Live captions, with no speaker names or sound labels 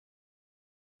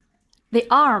The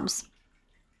arms.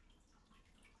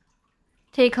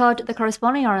 Take out the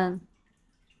corresponding yarn.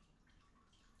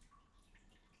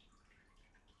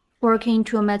 Work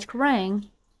into a magic ring.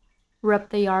 Wrap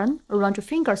the yarn around your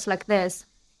fingers like this.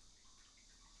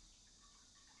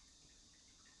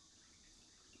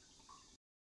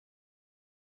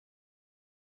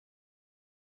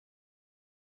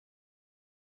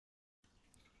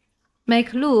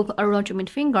 Make a loop around your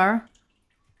middle finger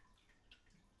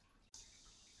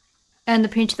and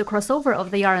pinch the crossover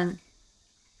of the yarn.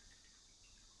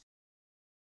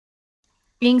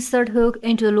 Insert hook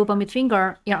into the loop on middle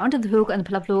finger, yarn onto the hook and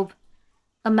pull up loop.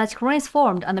 A magic ring is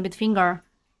formed on the middle finger.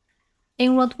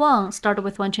 In round 1, start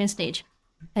with 1 chain stitch,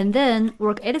 and then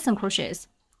work 87 crochets.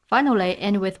 Finally,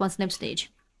 end with 1 slip stitch.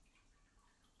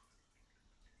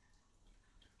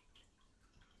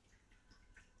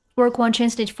 Work 1 chain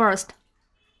stitch first.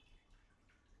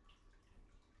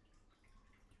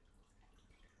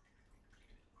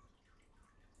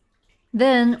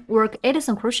 Then work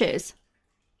 87 crochets.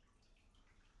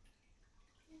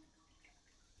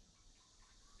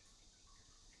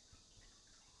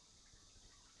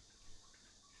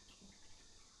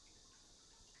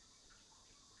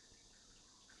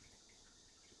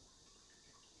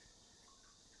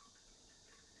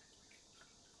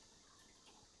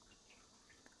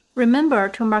 Remember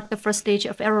to mark the first stitch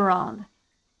of every round.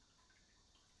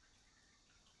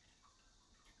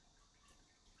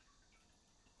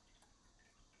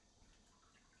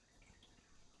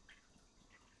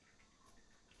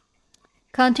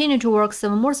 Continue to work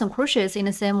 7 more crochets in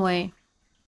the same way.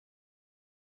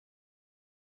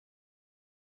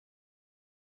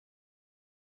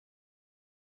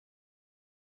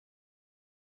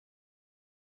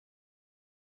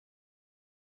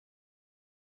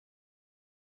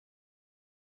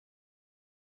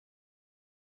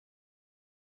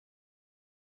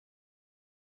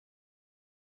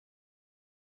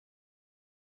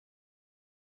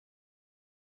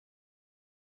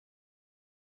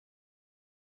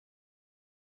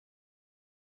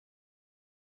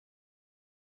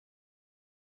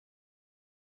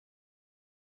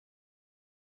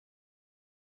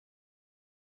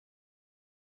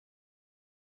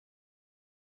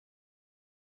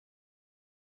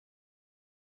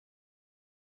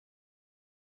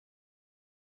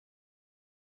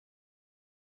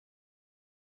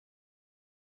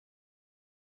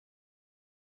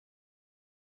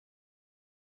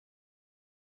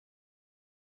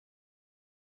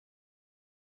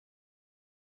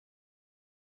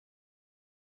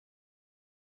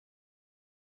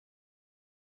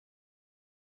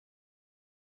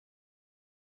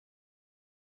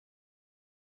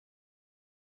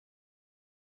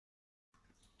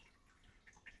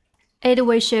 Eight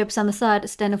way shapes on the side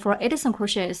stand for 87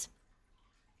 crochets.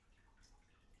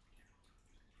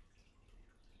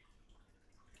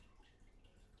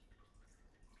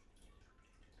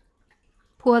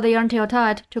 Pull the yarn tail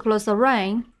tight to close the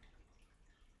ring.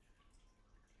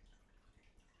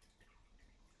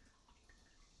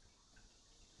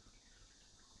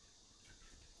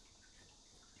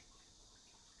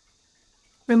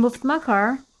 Remove the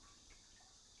marker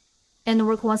and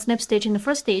work 1 slip stitch in the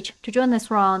first stitch to join this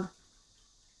round.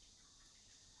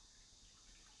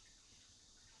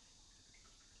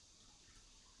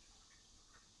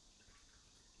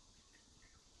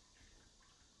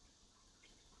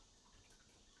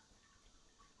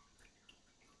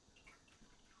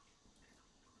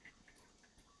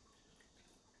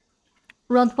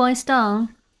 Round 1 is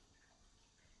done.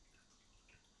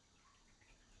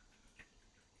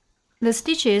 The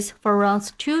stitches for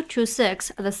rounds 2 to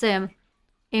 6 are the same.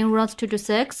 In rounds 2 to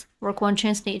 6, work 1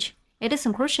 chain stitch,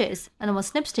 87 crochets, and 1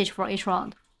 slip stitch for each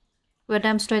round. We'll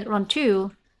demonstrate round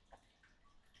 2.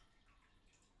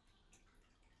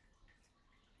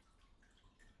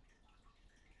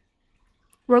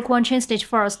 Work 1 chain stitch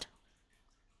first.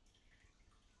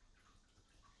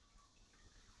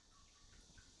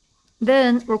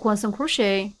 Then work 1 single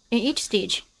crochet in each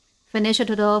stitch. Finish a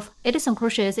total of 87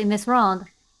 crochets in this round.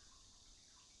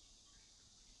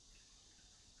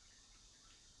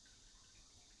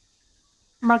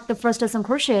 Mark the first single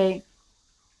crochet.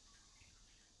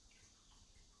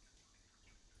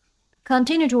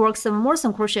 Continue to work 7 more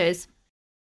single crochets.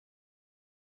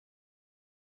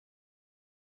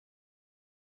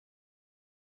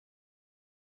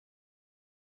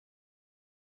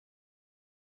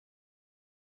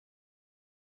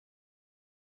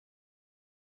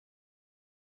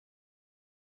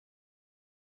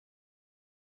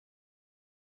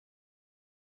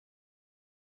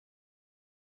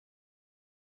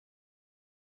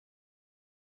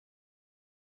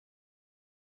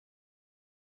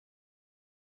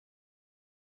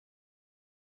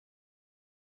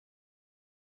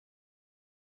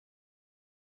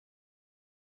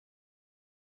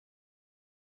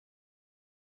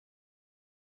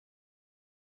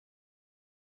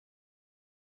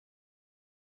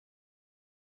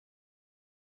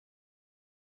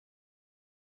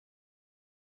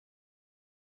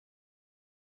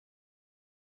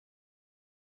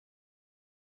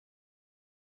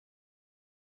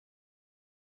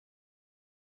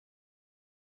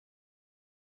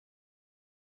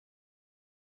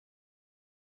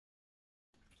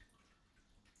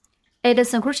 8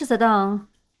 single crochets down.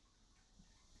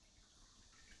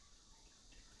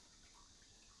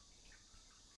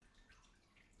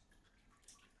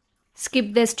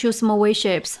 Skip these two small V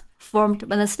shapes formed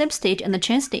by the slip stitch and the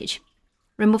chain stitch.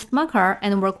 Remove the marker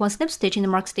and work one slip stitch in the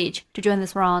mark stitch to join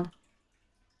this round.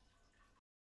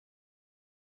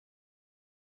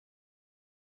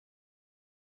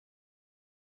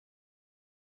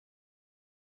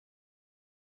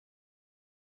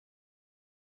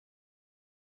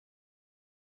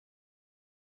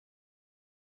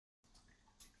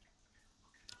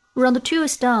 Round 2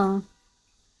 is done.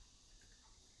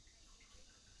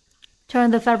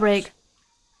 Turn the fabric.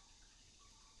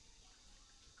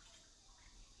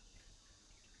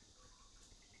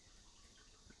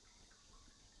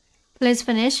 Please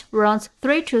finish rounds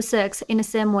 3 to 6 in the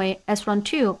same way as round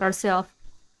 2 by yourself.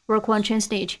 Work one chain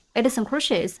stitch, 8 single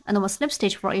crochets, and one slip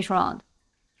stitch for each round.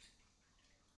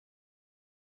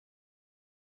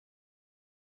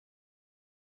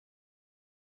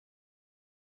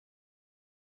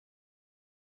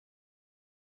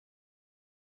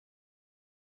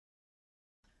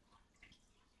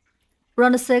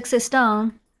 Round 6 is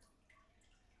done.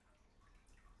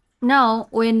 Now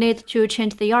we need to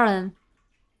change the yarn.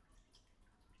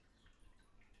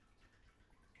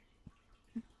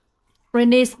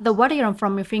 Release the white yarn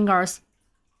from your fingers.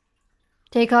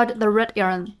 Take out the red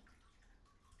yarn.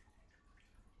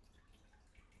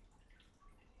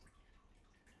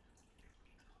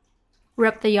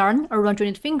 Wrap the yarn around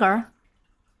your finger.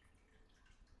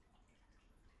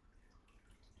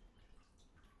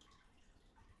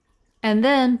 And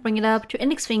then bring it up to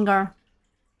index finger.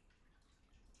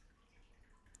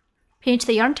 Pinch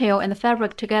the yarn tail and the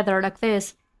fabric together like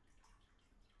this.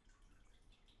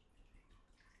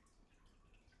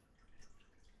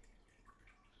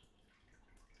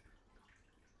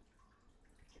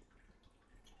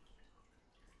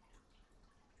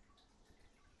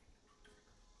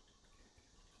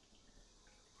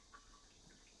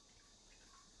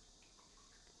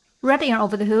 Red yarn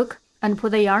over the hook and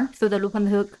pull the yarn through the loop on the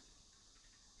hook.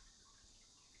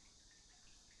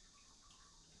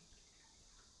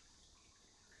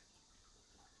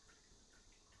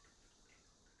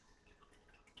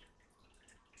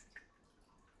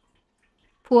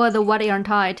 Pull the white yarn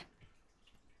tight.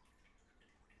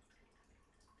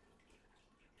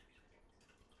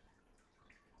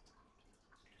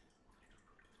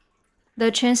 The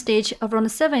chain stitch of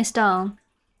round 7 is done.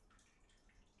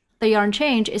 The yarn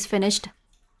change is finished.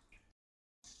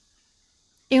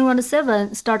 In round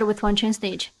 7, start with one chain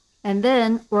stitch, and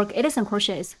then work 8 single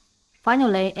crochets.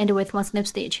 Finally, end with one slip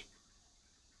stitch.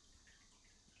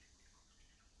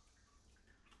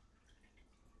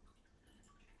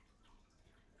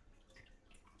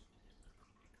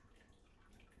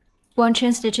 One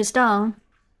chain stitch is done.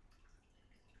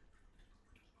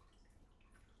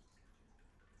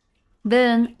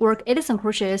 Then work 8 single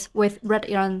crochets with red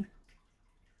yarn.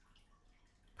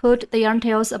 Put the yarn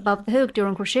tails above the hook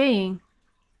during crocheting.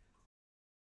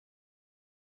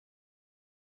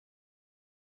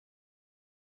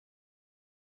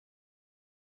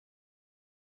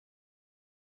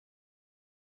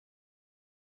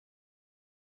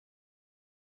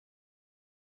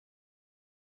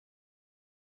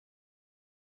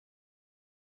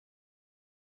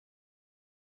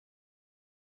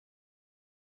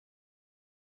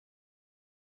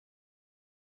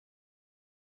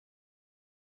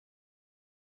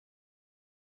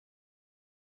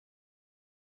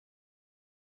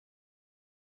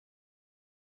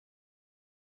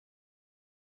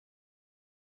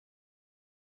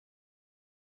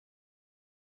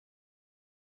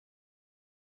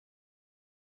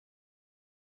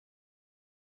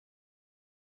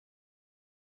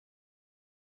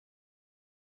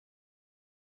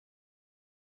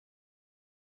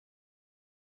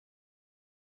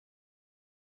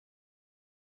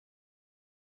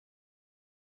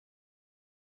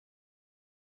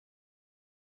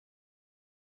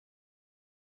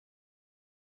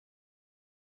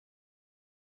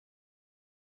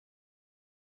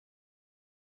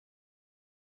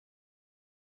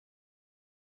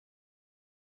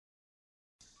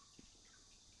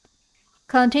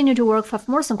 Continue to work 5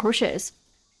 more single crochets.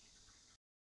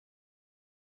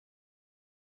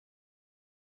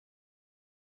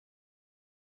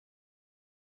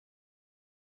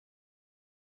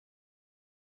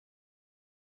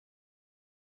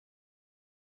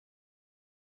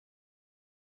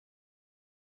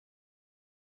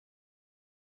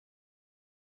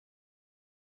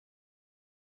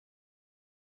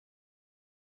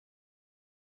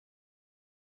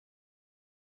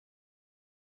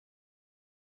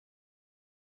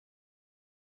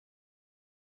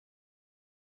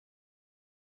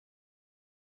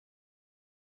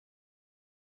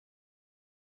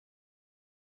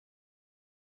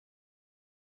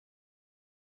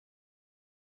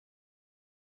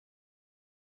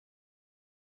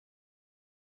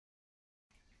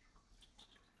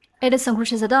 Edison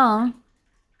crochets are done.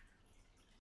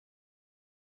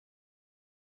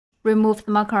 Remove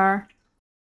the marker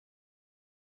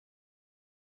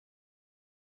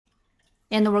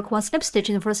and work 1 slip stitch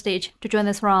in the first stitch to join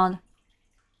this round.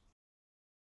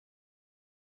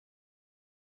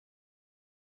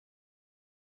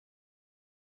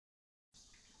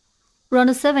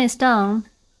 Round 7 is done.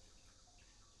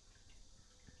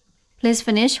 Please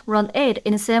finish round 8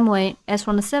 in the same way as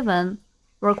round 7.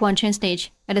 Work 1 chain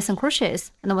stitch, Edison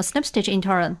crochets, and 1 slip stitch in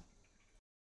turn.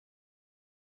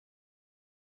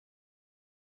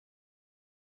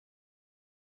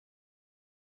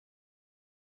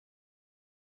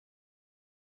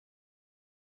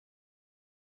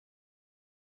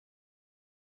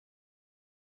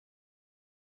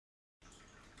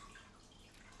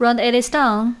 Round 8 is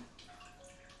done.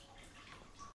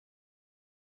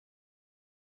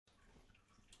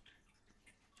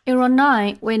 In round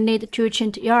 9, we need 2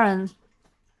 chained yarn.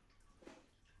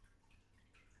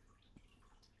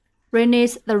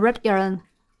 Release the red yarn.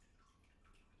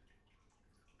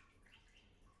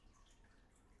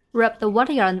 Wrap the white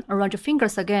yarn around your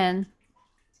fingers again.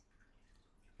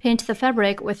 Pinch the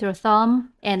fabric with your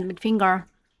thumb and mid finger.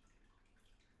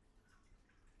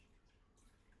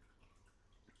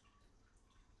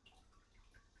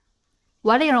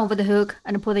 White yarn over the hook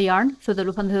and pull the yarn through the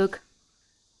loop on the hook.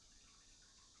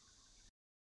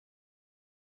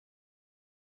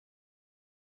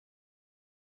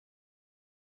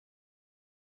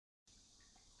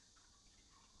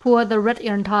 Pull the red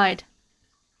yarn tight.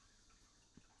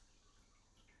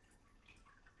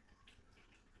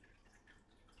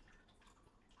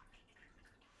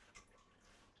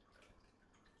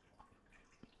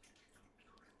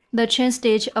 The chain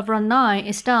stitch of round 9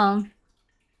 is done.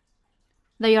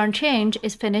 The yarn change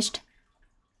is finished.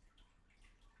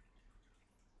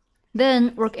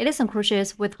 Then work Edison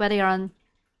crochets with white yarn.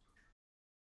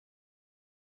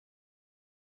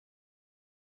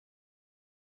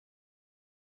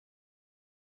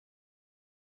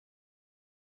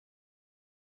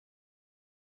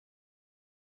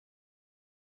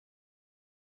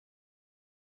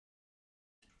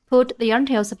 Put the yarn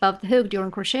tails above the hook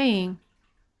during crocheting.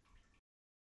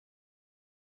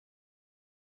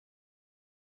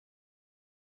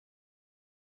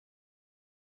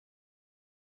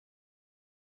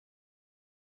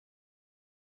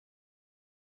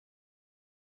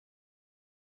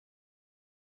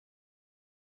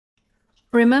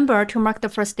 Remember to mark the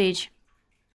first stitch.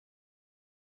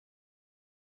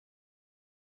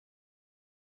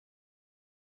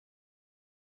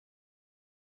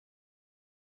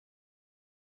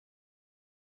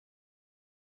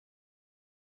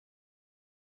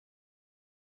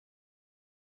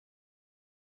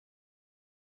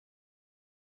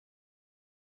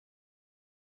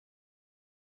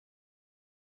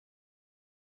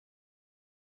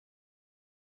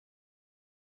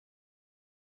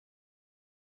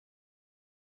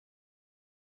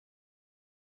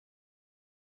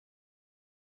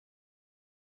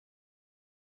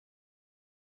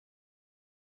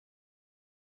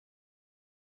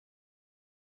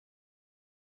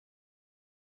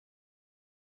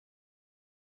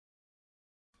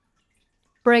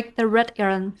 Break the red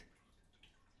yarn.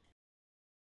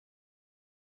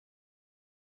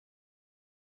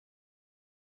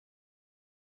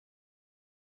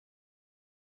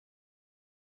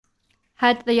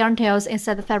 Hide the yarn tails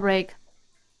inside the fabric.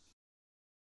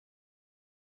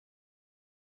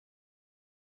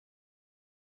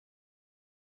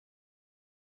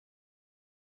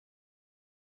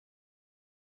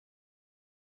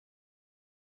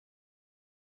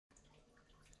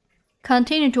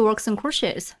 Continue to work some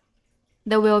crochets.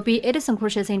 There will be 80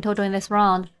 crochets in total in this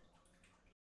round.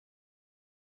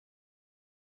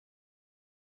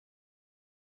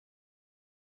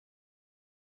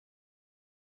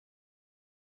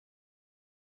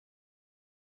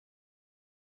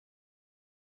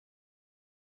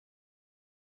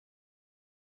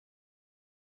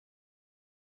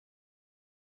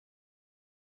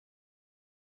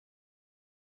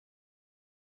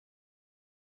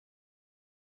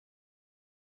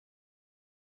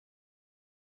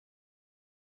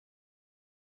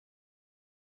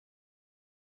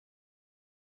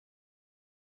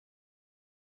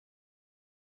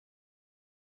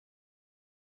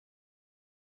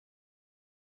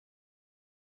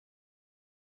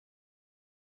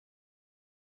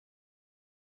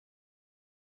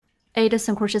 Eight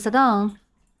crochets are done.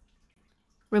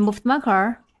 Remove the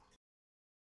marker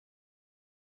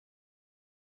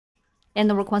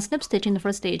and work 1 slip stitch in the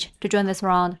first stitch to join this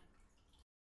round.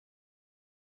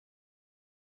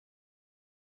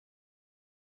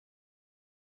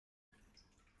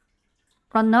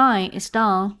 Round 9 is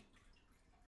done.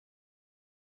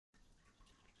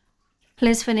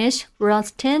 Please finish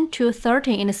rounds 10 to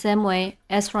 13 in the same way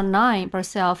as round 9 by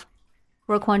itself.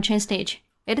 Work 1 chain stitch,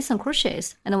 87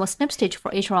 crochets, and 1 snip stitch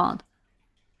for each round.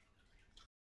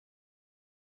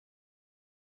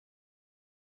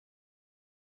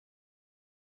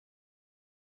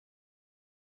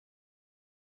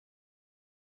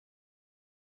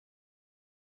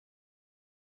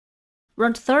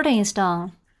 Round 13 is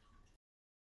done.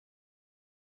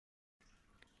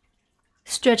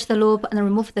 Stretch the loop and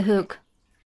remove the hook.